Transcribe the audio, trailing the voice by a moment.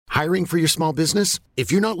Hiring for your small business?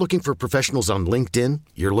 If you're not looking for professionals on LinkedIn,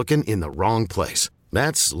 you're looking in the wrong place.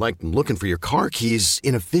 That's like looking for your car keys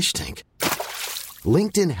in a fish tank.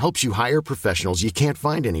 LinkedIn helps you hire professionals you can't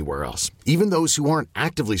find anywhere else, even those who aren't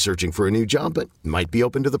actively searching for a new job but might be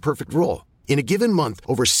open to the perfect role. In a given month,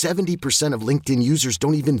 over 70% of LinkedIn users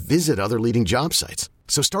don't even visit other leading job sites.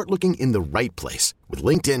 So start looking in the right place. With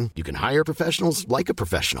LinkedIn, you can hire professionals like a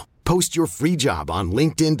professional. Post your free job on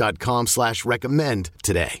linkedin.com/recommend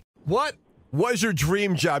today. What was your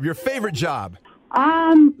dream job, your favorite job?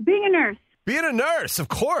 Being a nurse. Being a nurse, of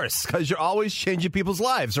course, because you're always changing people's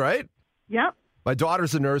lives, right? Yep. My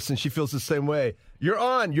daughter's a nurse, and she feels the same way. You're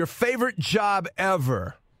on your favorite job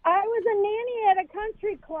ever. I was a nanny at a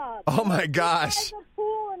country club. Oh, my gosh. I the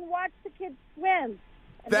pool and watch the kids swim.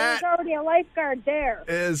 And That there's already a lifeguard there.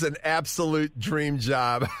 is an absolute dream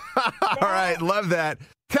job. All right, love that.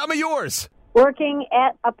 Tell me yours. Working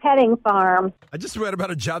at a petting farm. I just read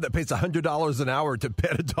about a job that pays $100 an hour to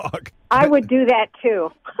pet a dog. I would do that,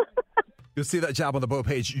 too. You'll see that job on the Bo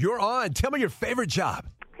page. You're on. Tell me your favorite job.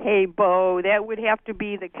 Hey, Bo, that would have to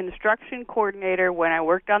be the construction coordinator when I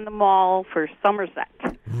worked on the mall for Somerset.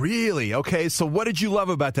 Really? Okay, so what did you love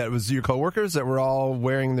about that? Was it your coworkers that were all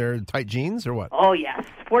wearing their tight jeans or what? Oh, yes.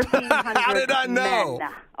 1,400 How did I know? men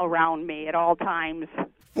around me at all times.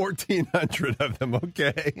 1,400 of them,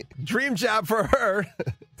 okay. Dream job for her.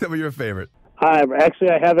 Tell me your favorite. I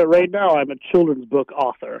have it right now. I'm a children's book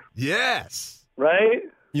author. Yes. Right?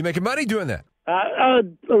 You making money doing that? A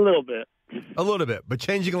little bit. A little bit, but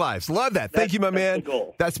changing lives. Love that. Thank you, my man. That's the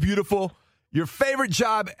goal. That's beautiful. Your favorite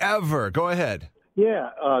job ever. Go ahead.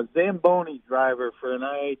 Yeah, Zamboni driver for an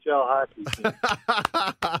IHL hockey team.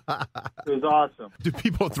 It was awesome. Do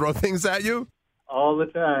people throw things at you? All the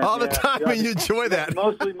time. All the time, and you enjoy that.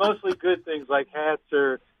 Mostly good things like hats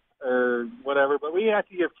or whatever. But we had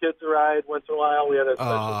to give kids a ride once in a while. We had a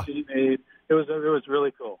special seat made. It was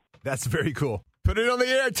really cool. That's very cool. Put it on the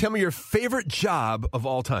air. Tell me your favorite job of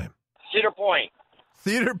all time. Cedar Point.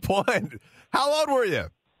 Cedar Point. How old were you?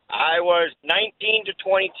 I was 19 to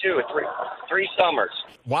 22, three summers.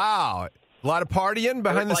 Wow. A lot of partying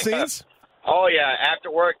behind the scenes? Oh, yeah.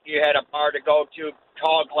 After work, you had a bar to go to,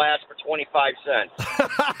 tall glass for 25 cents.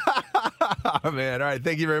 Oh, man. All right.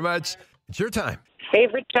 Thank you very much. It's your time.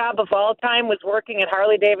 Favorite job of all time was working at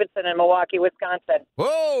Harley-Davidson in Milwaukee, Wisconsin.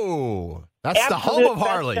 Whoa. That's Absolute the home of best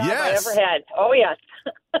Harley. job Yes. I ever had. Oh, yes.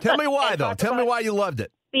 Tell me why, though. Tell me why you loved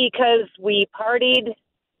it. Because we partied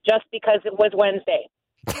just because it was Wednesday.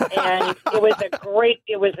 And it was a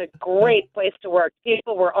great place to work.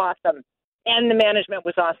 People were awesome. And the management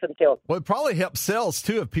was awesome, too. Well, it probably helped sales,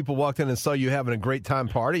 too, if people walked in and saw you having a great time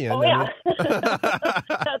partying. Oh, yeah.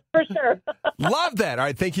 That's for sure. Love that. All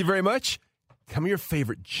right. Thank you very much. Tell me your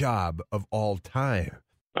favorite job of all time.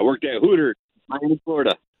 I worked at Hooters, Miami,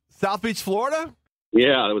 Florida. South Beach, Florida?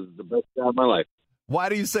 Yeah, that was the best job of my life. Why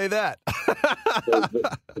do you say that?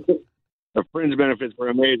 The fringe benefits were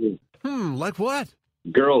amazing. Like what?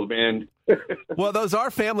 Girls, man. Well, those are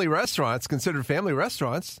family restaurants, considered family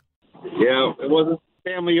restaurants. Yeah, it wasn't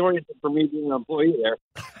family-oriented for me being an employee there.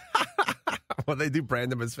 Well, they do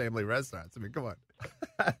brand them as family restaurants. I mean, come on.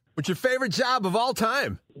 What's your favorite job of all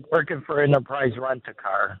time? Working for Enterprise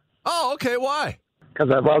Rent-A-Car. Oh, okay. Why? Because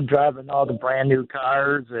I love driving all the brand-new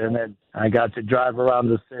cars, and then I got to drive around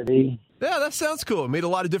the city. Yeah, that sounds cool. Meet a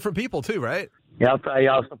lot of different people, too, right? Yep, I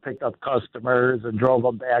also picked up customers and drove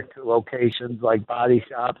them back to locations like body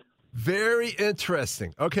shops. Very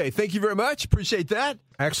interesting. Okay, thank you very much. Appreciate that.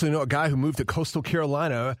 I actually know a guy who moved to Coastal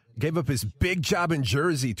Carolina, gave up his big job in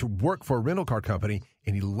Jersey to work for a rental car company,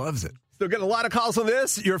 and he loves it. Still getting a lot of calls on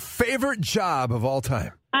this. Your favorite job of all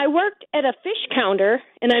time? I worked at a fish counter,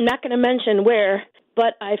 and I'm not going to mention where,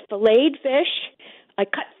 but I filleted fish, I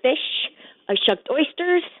cut fish, I shucked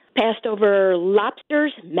oysters, passed over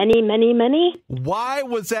lobsters, many, many, many. Why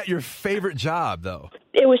was that your favorite job, though?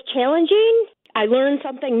 It was challenging. I learned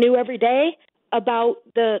something new every day about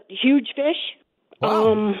the huge fish,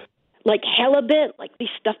 Wow. like halibut, like the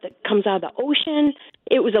stuff that comes out of the ocean.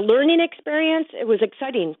 It was a learning experience. It was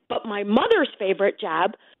exciting. But my mother's favorite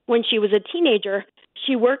job, when she was a teenager,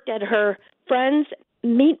 she worked at her friend's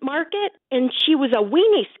meat market, and she was a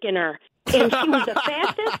weenie skinner. And she was the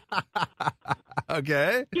fastest.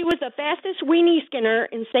 Okay. She was the fastest weenie skinner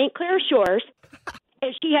in St. Clair Shores.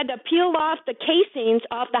 And she had to peel off the casings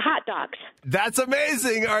off the hot dogs. That's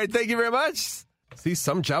amazing. All right, thank you very much. See,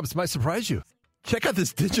 some jobs might surprise you. Check out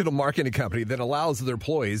this digital marketing company that allows their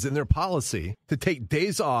employees in their policy to take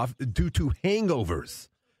days off due to hangovers.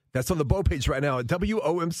 That's on the Bo page right now at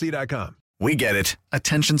WOMC.com. We get it.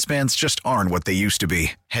 Attention spans just aren't what they used to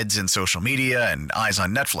be. Heads in social media and eyes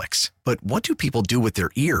on Netflix. But what do people do with their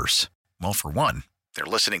ears? Well, for one, they're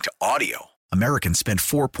listening to audio. Americans spend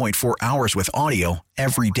 4.4 hours with audio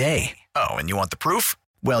every day. Oh, and you want the proof?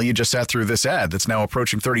 Well, you just sat through this ad that's now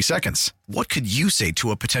approaching 30 seconds. What could you say to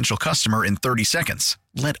a potential customer in 30 seconds?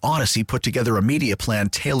 Let Odyssey put together a media plan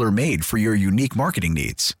tailor-made for your unique marketing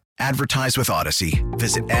needs. Advertise with Odyssey.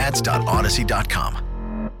 Visit ads.odyssey.com.